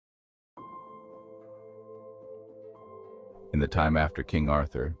In the time after King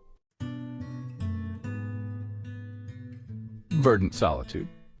Arthur. Verdant Solitude.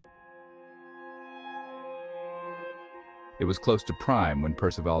 It was close to prime when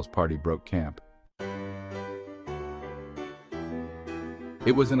Percival's party broke camp.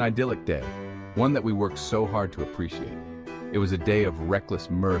 It was an idyllic day, one that we worked so hard to appreciate. It was a day of reckless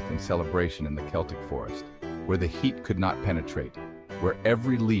mirth and celebration in the Celtic forest, where the heat could not penetrate, where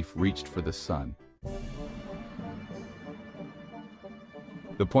every leaf reached for the sun.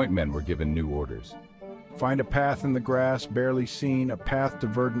 The point men were given new orders. Find a path in the grass, barely seen, a path to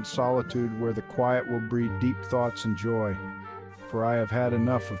verdant solitude where the quiet will breed deep thoughts and joy. For I have had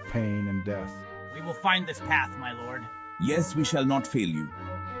enough of pain and death. We will find this path, my lord. Yes, we shall not fail you.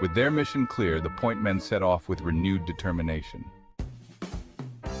 With their mission clear, the point men set off with renewed determination.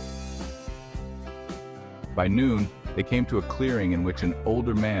 By noon, they came to a clearing in which an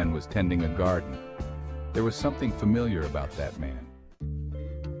older man was tending a garden. There was something familiar about that man.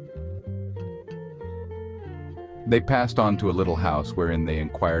 They passed on to a little house wherein they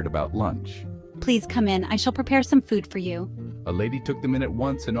inquired about lunch. Please come in. I shall prepare some food for you. A lady took them in at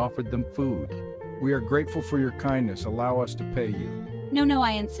once and offered them food. We are grateful for your kindness. Allow us to pay you. No,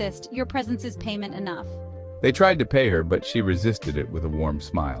 I insist. Your presence is payment enough. They tried to pay her, but she resisted it with a warm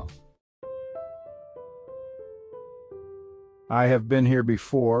smile. I have been here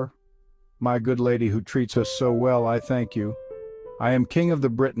before. My good lady who treats us so well, I thank you. I am king of the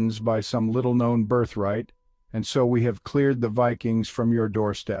Britons by some little-known birthright, and so we have cleared the Vikings from your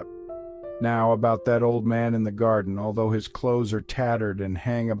doorstep. Now about that old man in the garden, although his clothes are tattered and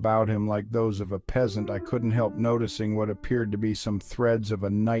hang about him like those of a peasant, I couldn't help noticing what appeared to be some threads of a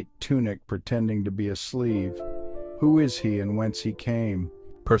night tunic pretending to be a sleeve. Who is he and whence he came?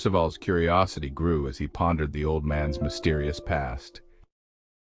 Percival's curiosity grew as he pondered the old man's mysterious past.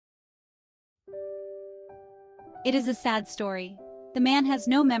 It is a sad story. The man has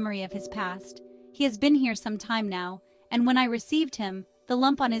no memory of his past. He has been here some time now, and when I received him, the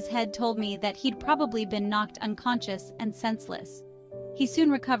lump on his head told me that he'd probably been knocked unconscious and senseless. He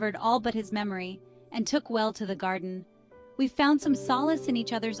soon recovered all but his memory, and took well to the garden. We found some solace in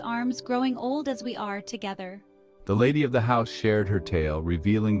each other's arms, growing old as we are together. The lady of the house shared her tale,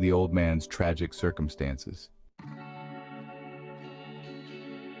 revealing the old man's tragic circumstances.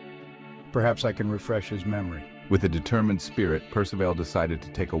 Perhaps I can refresh his memory. With a determined spirit, Percival decided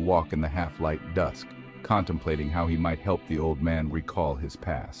to take a walk in the half-light dusk, contemplating how he might help the old man recall his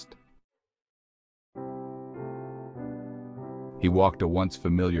past. He walked a once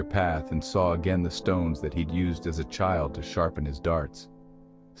familiar path and saw again the stones that he'd used as a child to sharpen his darts.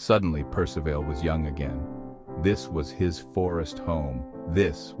 Suddenly, Percival was young again. This was his forest home.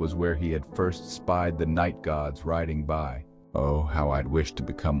 This was where he had first spied the night gods riding by. Oh, how I'd wished to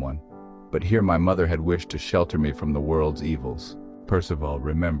become one. But here my mother had wished to shelter me from the world's evils. Percival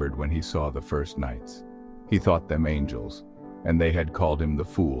remembered when he saw the first knights. He thought them angels, and they had called him the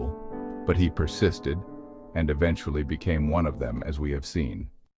fool. But he persisted, and eventually became one of them, as we have seen.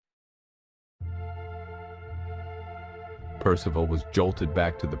 Percival was jolted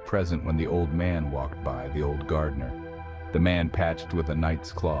back to the present when the old man walked by, the old gardener. The man patched with a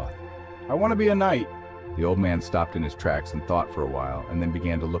knight's cloth. I want to be a knight. The old man stopped in his tracks and thought for a while, and then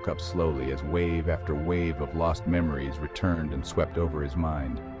began to look up slowly as wave after wave of lost memories returned and swept over his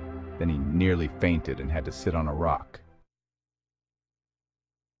mind. Then he nearly fainted and had to sit on a rock.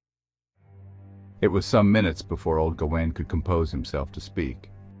 It was some minutes before old Gawain could compose himself to speak.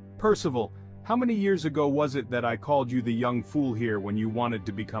 Percival, how many years ago was it that I called you the young fool here when you wanted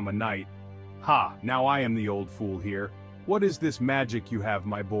to become a knight? Ha, now I am the old fool here. What is this magic you have,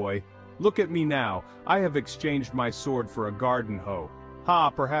 my boy? Look at me now. I have exchanged my sword for a garden hoe. Ha,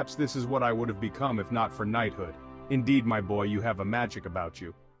 perhaps this is what I would have become if not for knighthood. Indeed, my boy, you have a magic about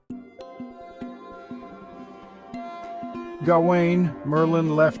you. Gawain,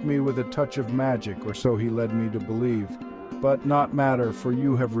 Merlin left me with a touch of magic, or so he led me to believe. But not matter, for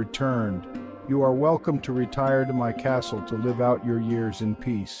you have returned. You are welcome to retire to my castle to live out your years in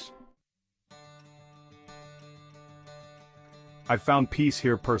peace. I found peace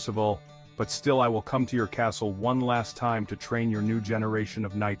here, Percival, but still I will come to your castle one last time to train your new generation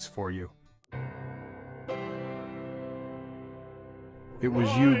of knights for you. It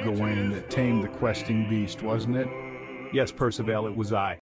was you, Gawain, that tamed the questing beast, wasn't it? Yes, Percival, it was I.